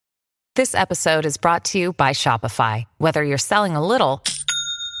This episode is brought to you by Shopify. Whether you're selling a little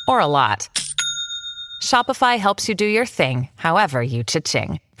or a lot, Shopify helps you do your thing, however you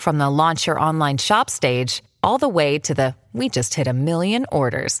cha-ching. From the launch your online shop stage, all the way to the we just hit 1 million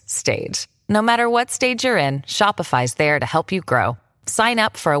orders stage. No matter what stage you're in, Shopify's there to help you grow. Sign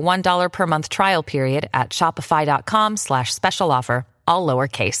up for a $1 per month trial period at shopify.com/special offer, all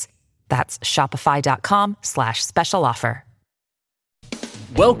lowercase. That's shopify.com/special offer.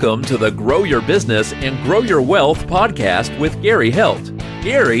 Welcome to the Grow Your Business and Grow Your Wealth podcast with Gary Helt.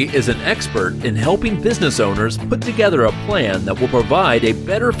 Gary is an expert in helping business owners put together a plan that will provide a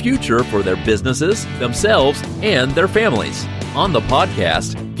better future for their businesses, themselves, and their families. On the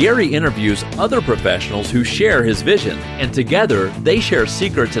podcast, Gary interviews other professionals who share his vision, and together they share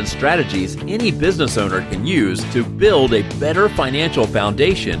secrets and strategies any business owner can use to build a better financial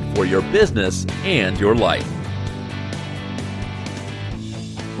foundation for your business and your life.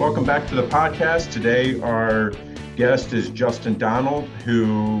 Welcome back to the podcast. Today, our guest is Justin Donald,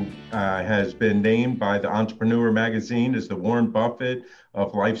 who has been named by the Entrepreneur magazine as the Warren Buffett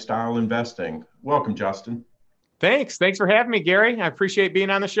of lifestyle investing. Welcome, Justin. Thanks for having me, Gary. I appreciate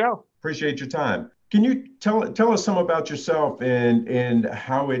being on the show. Appreciate your time. Can you tell us some about yourself and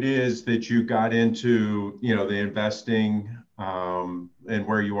how it is that you got into, the investing and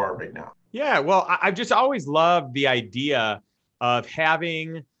where you are right now? Yeah, well, I've just always loved the idea of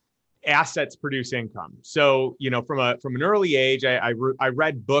having assets produce income. So, from an early age, I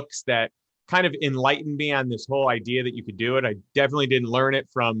read books that kind of enlightened me on this whole idea that you could do it. I definitely didn't learn it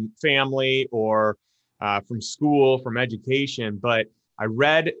from family or from school, from education, but I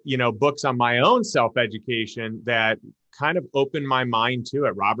read, books on my own self-education that kind of opened my mind to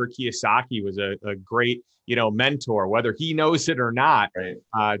it. Robert Kiyosaki was a great, mentor, whether he knows it or not. Right.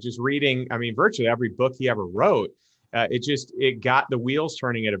 Just reading, virtually every book he ever wrote. It got the wheels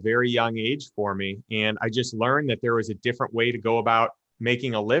turning at a very young age for me. And I just learned that there was a different way to go about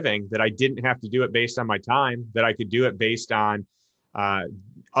making a living, that I didn't have to do it based on my time, that I could do it based on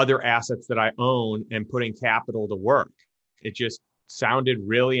other assets that I own and putting capital to work. It just sounded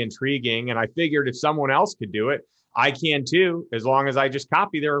really intriguing. And I figured if someone else could do it, I can too, as long as I just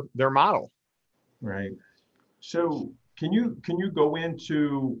copy their model. Right. So Can you go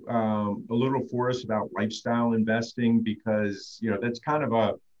into a little for us about lifestyle investing, because that's kind of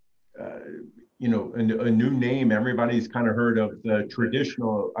a new name. Everybody's kind of heard of the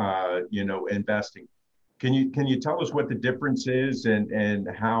traditional investing. Can you tell us what the difference is and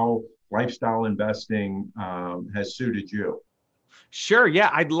how lifestyle investing has suited you? Sure.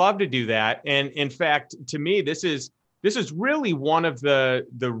 Yeah, I'd love to do that. And in fact, to me, this is really one of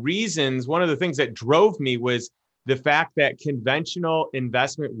the reasons. One of the things that drove me was the fact that conventional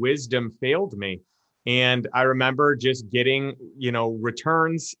investment wisdom failed me. And I remember just getting,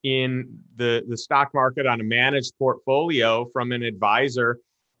 returns in the stock market on a managed portfolio from an advisor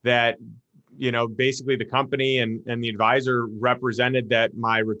that, basically the company and the advisor represented that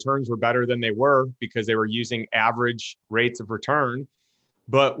my returns were better than they were because they were using average rates of return.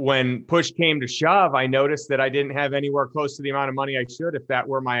 But when push came to shove, I noticed that I didn't have anywhere close to the amount of money I should if that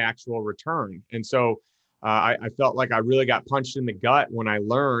were my actual return. And so I felt like I really got punched in the gut when I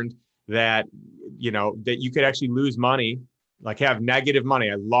learned that, that you could actually lose money, like have negative money.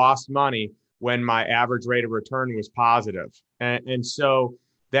 I lost money when my average rate of return was positive. And so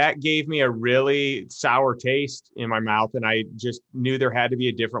that gave me a really sour taste in my mouth. And I just knew there had to be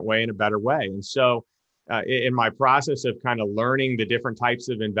a different way and a better way. And so in my process of kind of learning the different types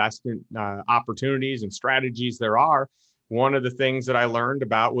of investment opportunities and strategies there are, one of the things that I learned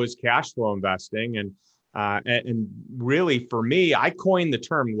about was cash flow investing. And really, for me, I coined the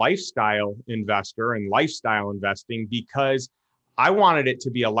term lifestyle investor and lifestyle investing because I wanted it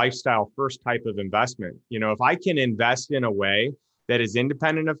to be a lifestyle first type of investment. If I can invest in a way that is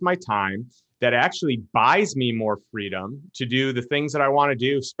independent of my time, that actually buys me more freedom to do the things that I want to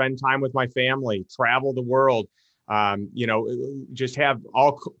do, spend time with my family, travel the world, just have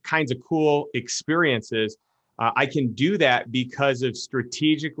all kinds of cool experiences. I can do that because of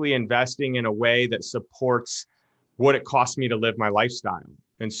strategically investing in a way that supports what it costs me to live my lifestyle.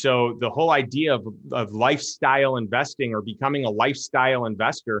 And so the whole idea of lifestyle investing or becoming a lifestyle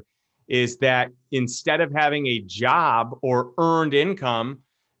investor is that instead of having a job or earned income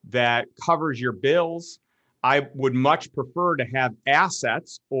that covers your bills, I would much prefer to have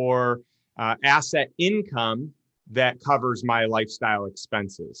assets or asset income that covers my lifestyle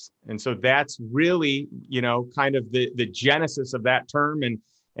expenses. And so that's really, kind of the genesis of that term. And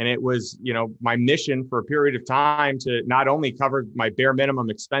it was, my mission for a period of time to not only cover my bare minimum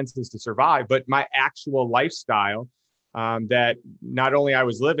expenses to survive, but my actual lifestyle that not only I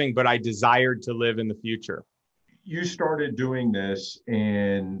was living, but I desired to live in the future. You started doing this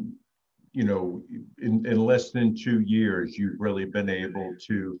and, in less than 2 years, you've really been able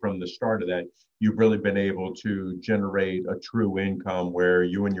to, from the start of that, you've really been able to generate a true income where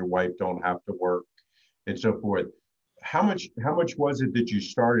you and your wife don't have to work and so forth. How much was it that you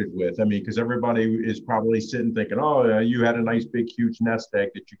started with? I mean, because everybody is probably sitting thinking, oh, you had a nice big huge nest egg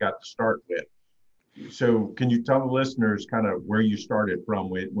that you got to start with. So can you tell the listeners kind of where you started from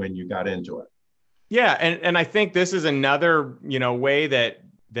when you got into it? Yeah, and I think this is another way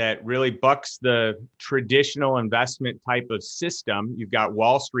that really bucks the traditional investment type of system. You've got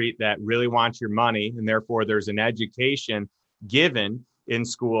Wall Street that really wants your money, and therefore there's an education given in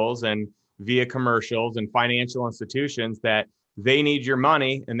schools and via commercials and financial institutions that they need your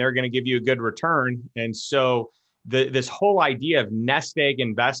money and they're going to give you a good return. And so this whole idea of nest egg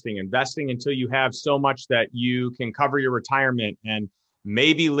investing until you have so much that you can cover your retirement and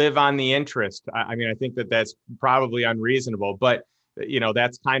maybe live on the interest. I mean, I think that that's probably unreasonable, but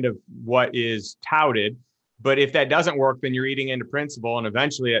that's kind of what is touted. But if that doesn't work, then you're eating into principal and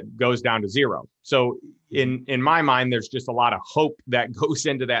eventually it goes down to zero. So in my mind, there's just a lot of hope that goes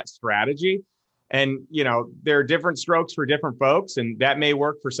into that strategy. And, there are different strokes for different folks, and that may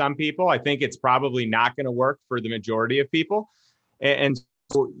work for some people. I think it's probably not going to work for the majority of people. And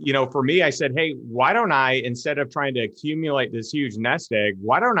so, for me, I said, hey, why don't I, instead of trying to accumulate this huge nest egg,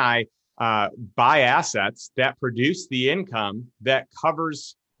 why don't I buy assets that produce the income that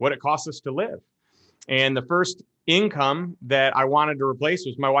covers what it costs us to live? And the first income that I wanted to replace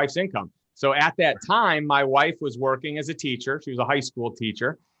was my wife's income. So at that time, my wife was working as a teacher. She was a high school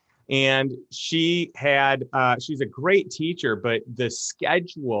teacher. And she's a great teacher, but the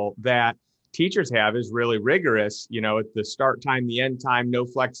schedule that teachers have is really rigorous, at the start time, the end time, no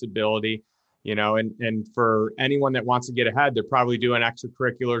flexibility, and for anyone that wants to get ahead, they're probably doing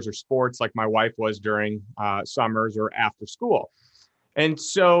extracurriculars or sports like my wife was during summers or after school. And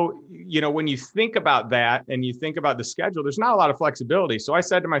so, when you think about that and you think about the schedule, there's not a lot of flexibility. So I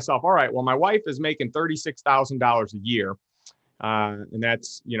said to myself, all right, well, my wife is making $36,000 a year. And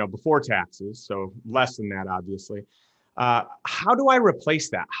that's, before taxes. So less than that, obviously. How do I replace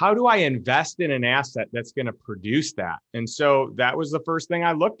that? How do I invest in an asset that's going to produce that? And so that was the first thing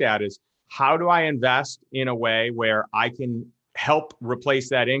I looked at is how do I invest in a way where I can help replace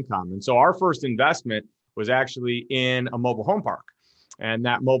that income? And so our first investment was actually in a mobile home park. And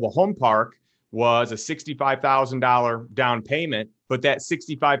that mobile home park was a $65,000 down payment, but that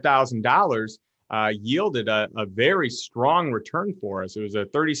 $65,000 yielded a very strong return for us. It was a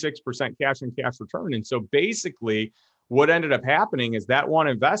 36% cash on cash return. And so basically what ended up happening is that one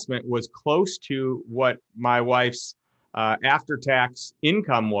investment was close to what my wife's after-tax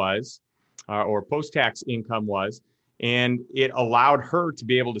income was or post-tax income was. And it allowed her to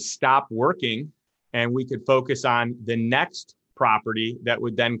be able to stop working and we could focus on the next property that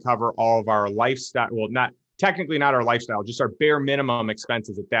would then cover all of our lifestyle. Well, not our lifestyle, just our bare minimum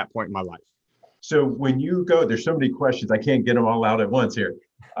expenses at that point in my life. So when you go, there's so many questions, I can't get them all out at once here.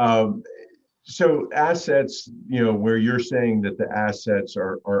 So assets, where you're saying that the assets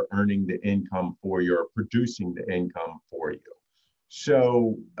are earning the income for you or producing the income for you.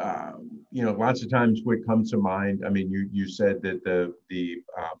 So, lots of times what comes to mind, I mean, you said that the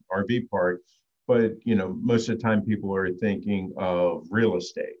RV park, but, most of the time people are thinking of real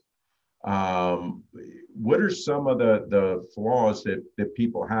estate. What are some of the flaws that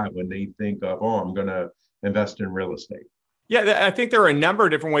people have when they think of, I'm going to invest in real estate? Yeah, I think there are a number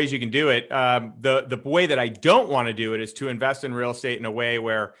of different ways you can do it. The way that I don't want to do it is to invest in real estate in a way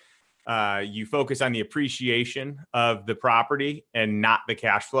where you focus on the appreciation of the property and not the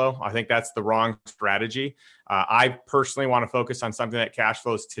cash flow. I think that's the wrong strategy. I personally want to focus on something that cash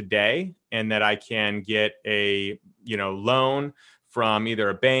flows today and that I can get a loan from either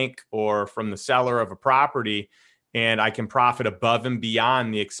a bank or from the seller of a property, and I can profit above and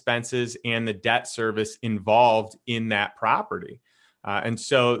beyond the expenses and the debt service involved in that property. And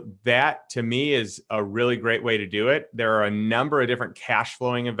so that to me is a really great way to do it. There are a number of different cash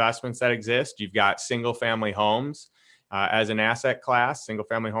flowing investments that exist. You've got single family homes as an asset class, single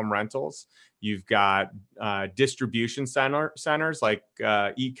family home rentals. You've got distribution centers like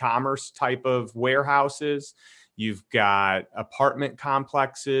e-commerce type of warehouses. You've got apartment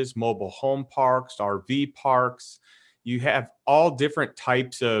complexes, mobile home parks, RV parks. You have all different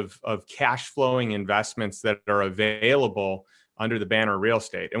types of cash flowing investments that are available under the banner of real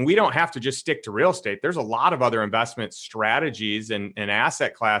estate. And we don't have to just stick to real estate. There's a lot of other investment strategies and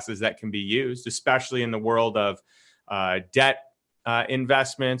asset classes that can be used, especially in the world of debt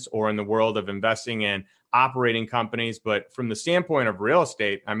investments or in the world of investing in operating companies. But from the standpoint of real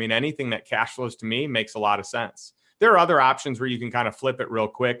estate, I mean, anything that cash flows to me makes a lot of sense. There are other options where you can kind of flip it real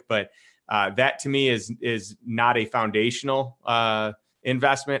quick, but that to me is not a foundational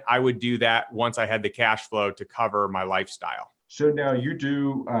investment. I would do that once I had the cash flow to cover my lifestyle. So now you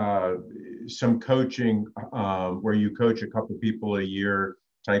do some coaching where you coach a couple people a year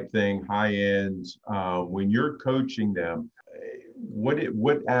type thing, high end. When you're coaching them,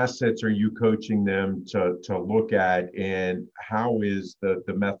 what assets are you coaching them to look at, and how is the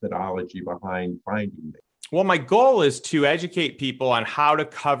methodology behind finding them? Well, my goal is to educate people on how to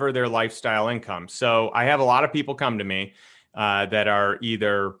cover their lifestyle income. So I have a lot of people come to me that are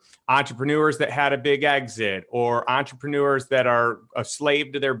either entrepreneurs that had a big exit, or entrepreneurs that are a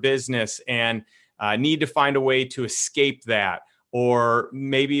slave to their business and need to find a way to escape that, or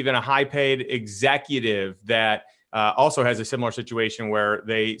maybe even a high-paid executive that also has a similar situation where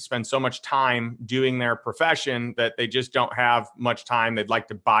they spend so much time doing their profession that they just don't have much time. They'd like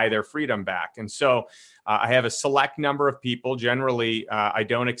to buy their freedom back. And so I have a select number of people. Generally, I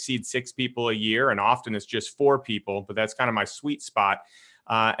don't exceed 6 people a year, and often it's just 4 people, but that's kind of my sweet spot.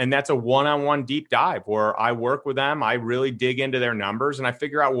 And that's a one-on-one deep dive where I work with them. I really dig into their numbers and I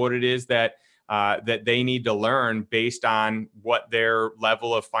figure out what it is that they need to learn based on what their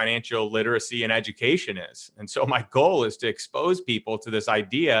level of financial literacy and education is. And so my goal is to expose people to this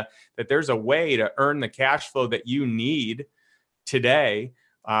idea that there's a way to earn the cash flow that you need today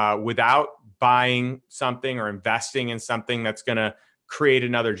without buying something or investing in something that's going to create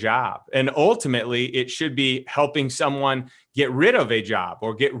another job. And ultimately, it should be helping someone get rid of a job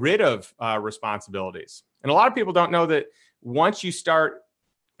or get rid of responsibilities. And a lot of people don't know that once you start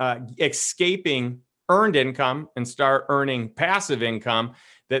escaping earned income and start earning passive income,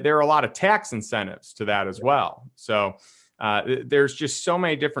 that there are a lot of tax incentives to that as well. So there's just so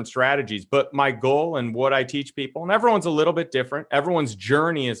many different strategies. But my goal and what I teach people, and everyone's a little bit different. Everyone's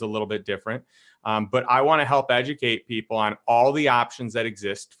journey is a little bit different. But I want to help educate people on all the options that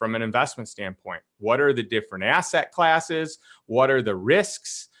exist from an investment standpoint. What are the different asset classes? What are the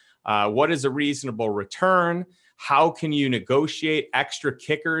risks? What is a reasonable return? How can you negotiate extra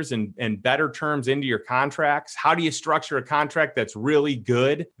kickers and better terms into your contracts? How do you structure a contract that's really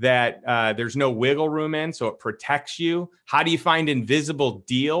good, that there's no wiggle room in, so it protects you? How do you find invisible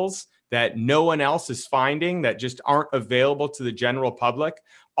deals that no one else is finding, that just aren't available to the general public?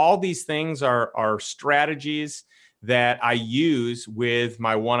 All these things are strategies that I use with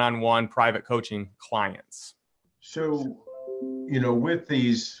my one-on-one private coaching clients. So, with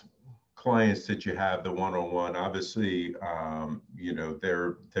these clients that you have, the one-on-one, obviously,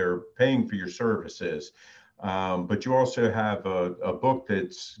 they're paying for your services, but you also have a book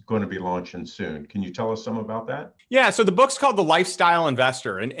that's going to be launching soon. Can you tell us some about that? Yeah, so the book's called The Lifestyle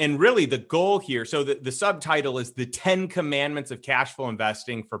Investor, and really the goal here, so the subtitle is The 10 Commandments of Cash Flow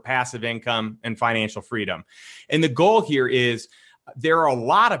Investing for Passive Income and Financial Freedom. And the goal here is there are a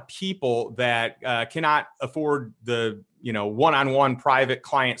lot of people that cannot afford the one-on-one private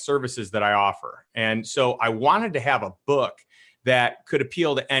client services that I offer. And so I wanted to have a book that could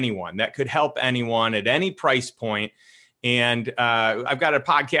appeal to anyone, that could help anyone at any price point. And I've got a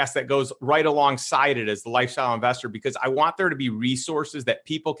podcast that goes right alongside it as The Lifestyle Investor, because I want there to be resources that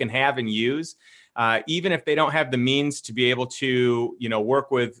people can have and use, even if they don't have the means to be able to,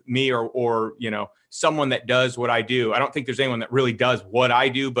 work with me or someone that does what I do. I don't think there's anyone that really does what I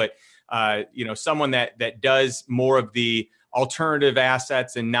do, but someone that does more of the alternative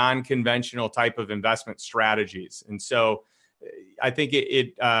assets and non-conventional type of investment strategies. And so I think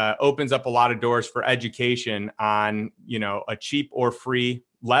it opens up a lot of doors for education on, a cheap or free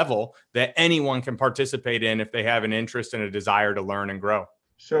level that anyone can participate in if they have an interest and a desire to learn and grow.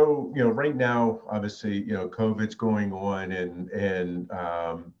 So, right now, obviously, COVID's going on and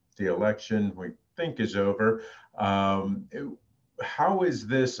the election we think is over. How has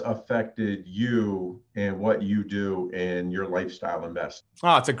this affected you and what you do in your lifestyle investing?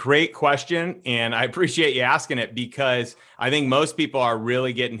 Oh, it's a great question. And I appreciate you asking it, because I think most people are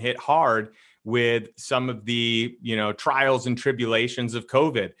really getting hit hard with some of the, trials and tribulations of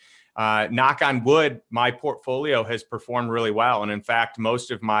COVID. Knock on wood, my portfolio has performed really well. And in fact,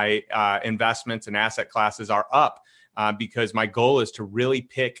 most of my investments and asset classes are up because my goal is to really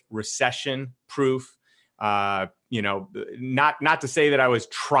pick recession-proof, not to say that I was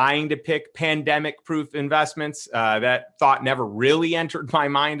trying to pick pandemic-proof investments. That thought never really entered my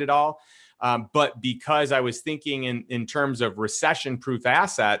mind at all. But because I was thinking in terms of recession-proof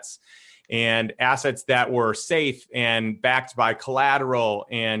assets and assets that were safe and backed by collateral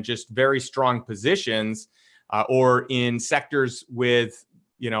and just very strong positions, or in sectors with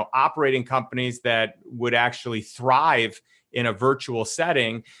operating companies that would actually thrive in a virtual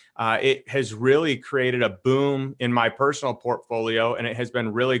setting, it has really created a boom in my personal portfolio. And it has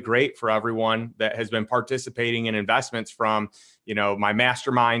been really great for everyone that has been participating in investments from, my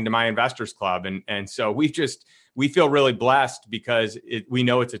mastermind to my investors club. And so we feel really blessed because we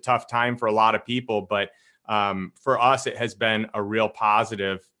know it's a tough time for a lot of people, but for us, it has been a real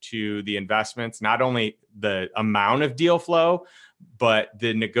positive to the investments, not only the amount of deal flow, but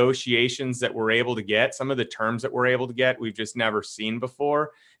the negotiations that we're able to get, some of the terms that we're able to get, we've just never seen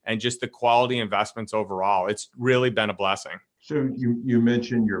before. And just the quality investments overall, it's really been a blessing. So you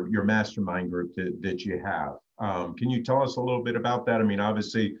mentioned your mastermind group that you have. Can you tell us a little bit about that? I mean,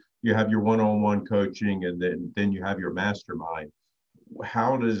 obviously you have your one-on-one coaching and then you have your mastermind.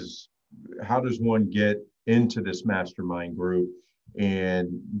 How does one get into this mastermind group? And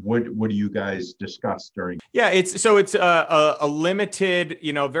what do you guys discuss during? Yeah, it's a limited,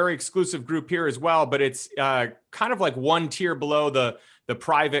 very exclusive group here as well, but it's kind of like one tier below the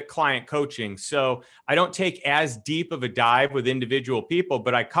private client coaching. So I don't take as deep of a dive with individual people,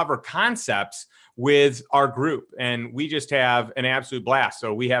 but I cover concepts with our group, and we just have an absolute blast.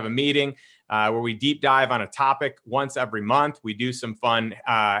 So we have a meeting where we deep dive on a topic once every month. We do some fun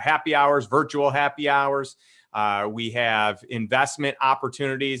happy hours, virtual happy hours. We have investment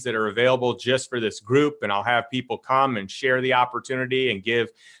opportunities that are available just for this group, and I'll have people come and share the opportunity and give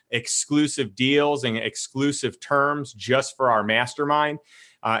exclusive deals and exclusive terms just for our mastermind.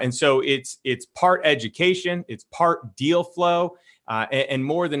 And so it's part education, it's part deal flow, and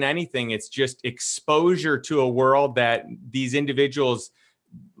more than anything, it's just exposure to a world that these individuals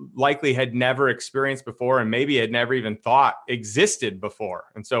likely had never experienced before and maybe had never even thought existed before.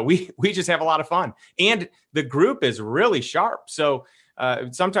 And so we just have a lot of fun. And the group is really sharp. So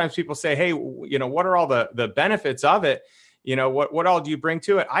sometimes people say, hey, what are all the benefits of it? What all do you bring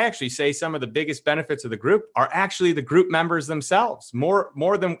to it? I actually say some of the biggest benefits of the group are actually the group members themselves,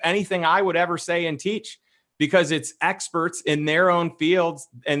 more than anything I would ever say and teach, because it's experts in their own fields.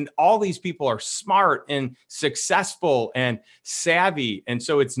 And all these people are smart and successful and savvy. And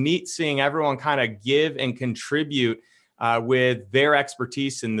so it's neat seeing everyone kind of give and contribute with their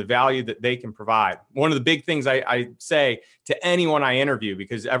expertise and the value that they can provide. One of the big things I say to anyone I interview,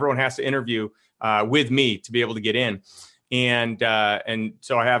 because everyone has to interview with me to be able to get in. And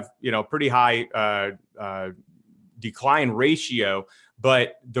so I have, pretty high decline ratio,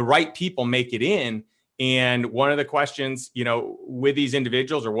 but the right people make it in. And one of the questions, with these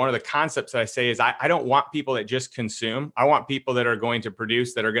individuals, or one of the concepts that I say is I don't want people that just consume. I want people that are going to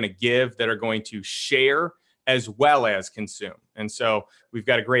produce, that are going to give, that are going to share as well as consume. And so we've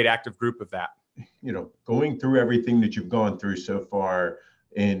got a great active group of that. Going through everything that you've gone through so far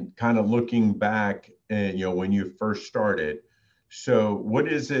and kind of looking back and, when you first started. So what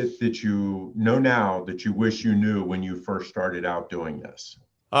is it that you know now that you wish you knew when you first started out doing this?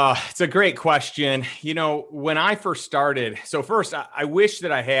 It's a great question. When I first started, so first, I wish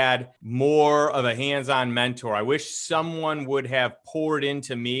that I had more of a hands-on mentor. I wish someone would have poured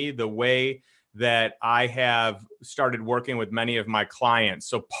into me the way that I have started working with many of my clients.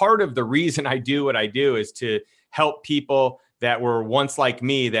 So part of the reason I do what I do is to help people that were once like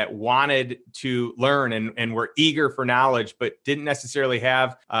me, that wanted to learn and were eager for knowledge, but didn't necessarily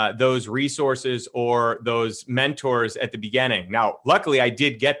have those resources or those mentors at the beginning. Now, luckily, I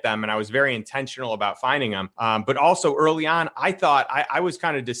did get them, and I was very intentional about finding them. But also early on, I thought I was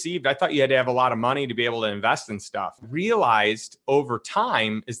kind of deceived. I thought you had to have a lot of money to be able to invest in stuff. Realized over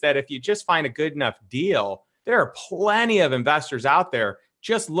time is that if you just find a good enough deal, there are plenty of investors out there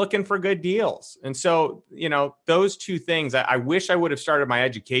just looking for good deals. And so, those two things, I wish I would have started my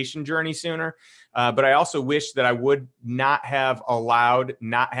education journey sooner, but I also wish that I would not have allowed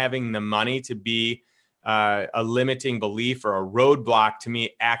not having the money to be a limiting belief or a roadblock to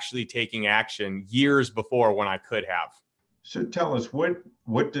me actually taking action years before when I could have. So tell us,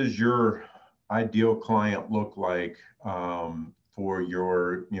 what does your ideal client look like for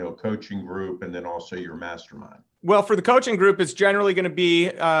your coaching group and then also your mastermind? Well, for the coaching group, it's generally going to be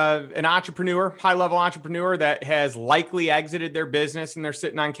an entrepreneur, high-level entrepreneur that has likely exited their business and they're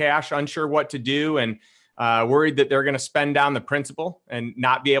sitting on cash, unsure what to do, and worried that they're going to spend down the principal and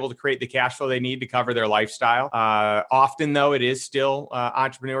not be able to create the cash flow they need to cover their lifestyle. Often, though, it is still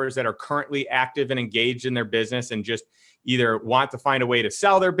entrepreneurs that are currently active and engaged in their business and just either want to find a way to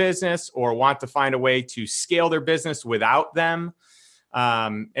sell their business or want to find a way to scale their business without them.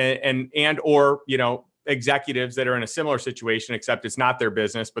 Or executives that are in a similar situation, except it's not their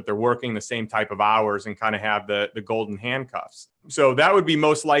business, but they're working the same type of hours and kind of have the golden handcuffs. So that would be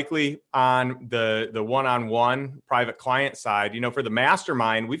most likely on the one-on-one private client side. For the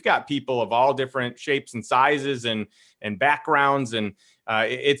mastermind, we've got people of all different shapes and sizes and backgrounds, and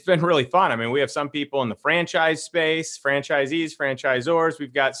it's been really fun. I mean, we have some people in the franchise space, franchisees, franchisors.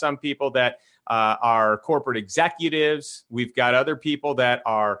 We've got some people that are corporate executives. We've got other people that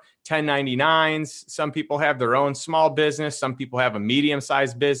are 1099s. Some people have their own small business. Some people have a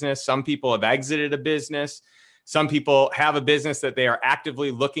medium-sized business. Some people have exited a business. Some people have a business that they are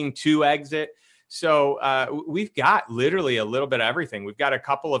actively looking to exit. So we've got literally a little bit of everything. We've got a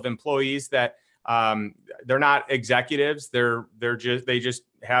couple of employees that they're not executives. They just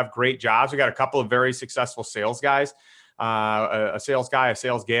have great jobs. We got a couple of very successful sales guys, a sales guy, a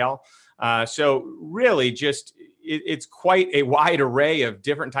sales gal. So really just it's quite a wide array of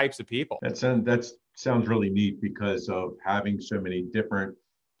different types of people. That sounds really neat because of having so many different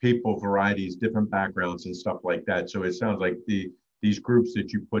people, varieties, different backgrounds and stuff like that. So it sounds like these groups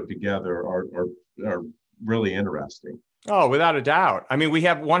that you put together are really interesting. Oh, without a doubt. I mean, we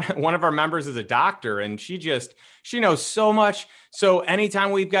have one of our members is a doctor, and she knows so much. So anytime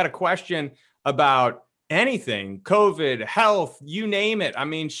we've got a question about anything, COVID, health, you name it. I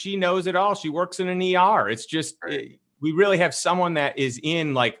mean, she knows it all. She works in an ER. It's just, we really have someone that is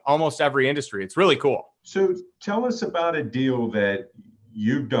in like almost every industry. It's really cool. So tell us about a deal that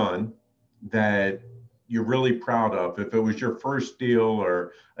you've done that you're really proud of. If it was your first deal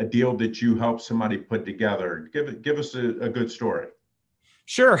or a deal that you helped somebody put together, give us a good story.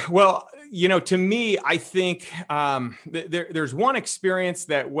 Sure. Well, to me, I think there's one experience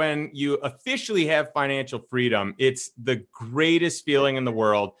that when you officially have financial freedom, it's the greatest feeling in the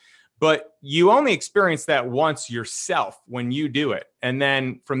world. But you only experience that once yourself when you do it. And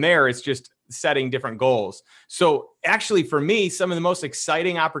then from there, it's just setting different goals. So actually, for me, some of the most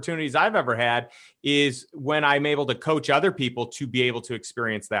exciting opportunities I've ever had is when I'm able to coach other people to be able to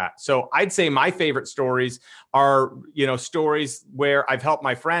experience that. So I'd say my favorite stories are, stories where I've helped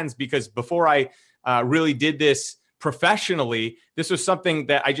my friends, because before I really did this professionally, this was something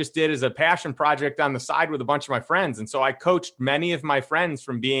that I just did as a passion project on the side with a bunch of my friends. And so I coached many of my friends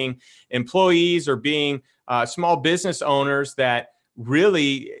from being employees or being small business owners that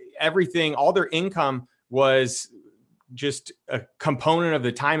really everything, all their income was just a component of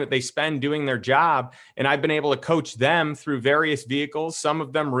the time that they spend doing their job. And I've been able to coach them through various vehicles, some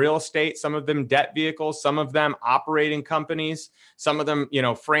of them real estate, some of them debt vehicles, some of them operating companies, some of them,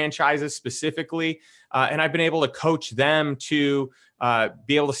 franchises specifically. And I've been able to coach them to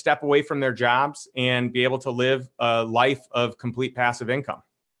be able to step away from their jobs and be able to live a life of complete passive income.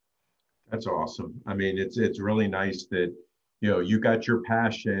 That's awesome. I mean, it's really nice that, you got your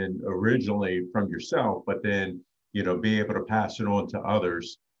passion originally from yourself, but then, be able to pass it on to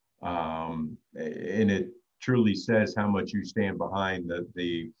others. And it truly says how much you stand behind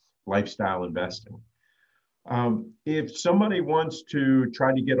the lifestyle investing. If somebody wants to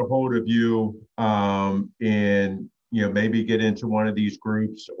try to get a hold of you and, maybe get into one of these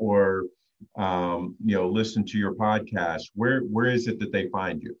groups or, listen to your podcast, where is it that they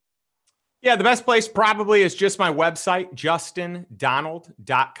find you? Yeah, the best place probably is just my website,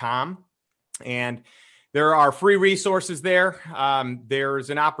 justindonald.com. And there are free resources there. There's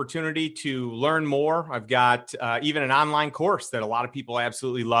an opportunity to learn more. I've got even an online course that a lot of people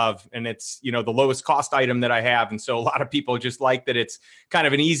absolutely love. And it's, the lowest cost item that I have. And so a lot of people just like that it's kind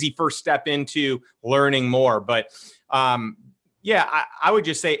of an easy first step into learning more. But I would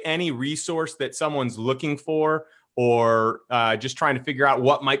just say any resource that someone's looking for or just trying to figure out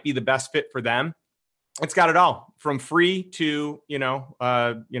what might be the best fit for them. It's got it all from free to,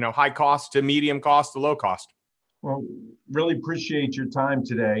 high cost to medium cost to low cost. Well, really appreciate your time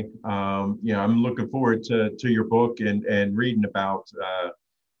today. I'm looking forward to your book and reading about,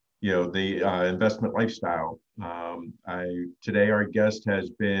 the investment lifestyle. Today, our guest has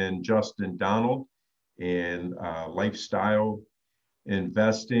been Justin Donald, and lifestyle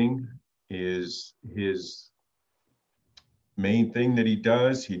investing is his main thing that he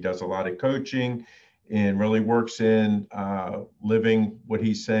does. He does a lot of coaching and really works in living what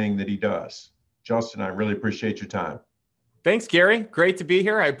he's saying that he does. Justin, I really appreciate your time. Thanks, Gary. Great to be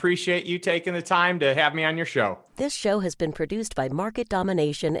here. I appreciate you taking the time to have me on your show. This show has been produced by Market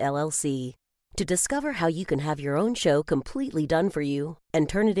Domination, LLC. To discover how you can have your own show completely done for you and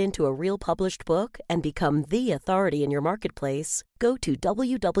turn it into a real published book and become the authority in your marketplace, go to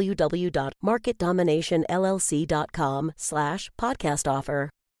www.marketdominationllc.com/podcast offer.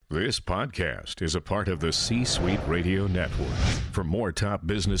 This podcast is a part of the C-Suite Radio Network. For more top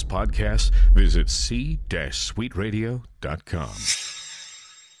business podcasts, visit c-suiteradio.com.